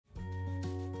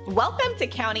Welcome to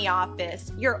County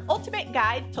Office, your ultimate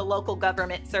guide to local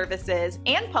government services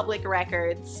and public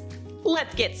records.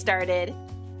 Let's get started.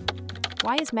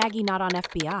 Why is Maggie not on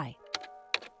FBI?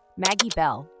 Maggie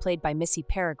Bell, played by Missy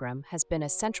Peregrym, has been a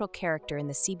central character in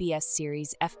the CBS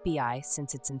series FBI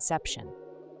since its inception.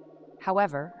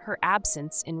 However, her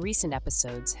absence in recent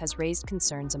episodes has raised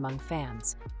concerns among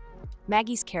fans.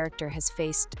 Maggie's character has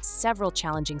faced several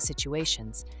challenging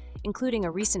situations, including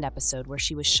a recent episode where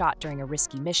she was shot during a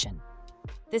risky mission.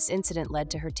 This incident led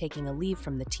to her taking a leave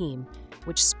from the team,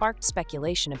 which sparked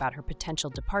speculation about her potential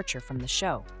departure from the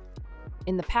show.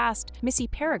 In the past, Missy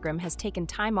Peregrym has taken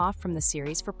time off from the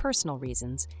series for personal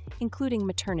reasons, including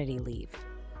maternity leave.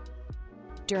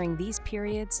 During these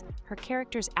periods, her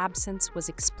character's absence was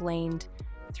explained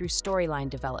through storyline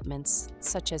developments,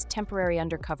 such as temporary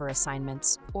undercover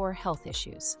assignments or health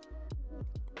issues.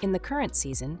 In the current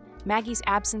season, Maggie's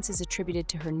absence is attributed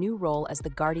to her new role as the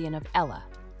guardian of Ella,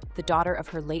 the daughter of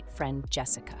her late friend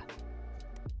Jessica.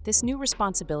 This new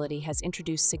responsibility has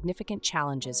introduced significant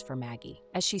challenges for Maggie,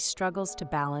 as she struggles to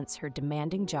balance her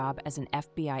demanding job as an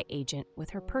FBI agent with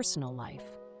her personal life.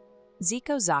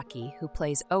 Zico Zaki, who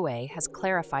plays OA, has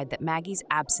clarified that Maggie's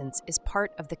absence is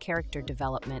part of the character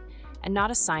development and not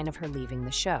a sign of her leaving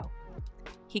the show.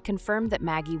 He confirmed that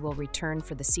Maggie will return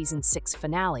for the Season 6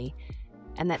 finale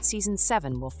and that Season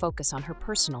 7 will focus on her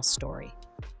personal story.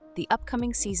 The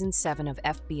upcoming Season 7 of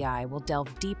FBI will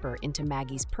delve deeper into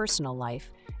Maggie's personal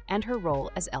life and her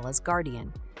role as Ella's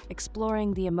guardian,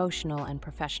 exploring the emotional and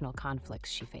professional conflicts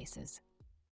she faces.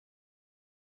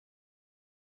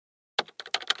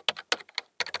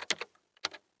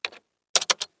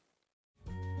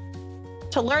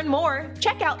 To learn more,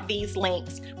 check out these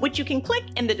links, which you can click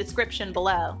in the description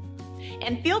below.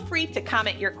 And feel free to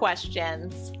comment your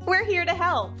questions. We're here to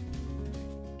help.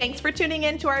 Thanks for tuning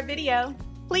in to our video.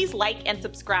 Please like and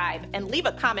subscribe and leave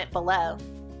a comment below.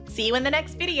 See you in the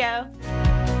next video.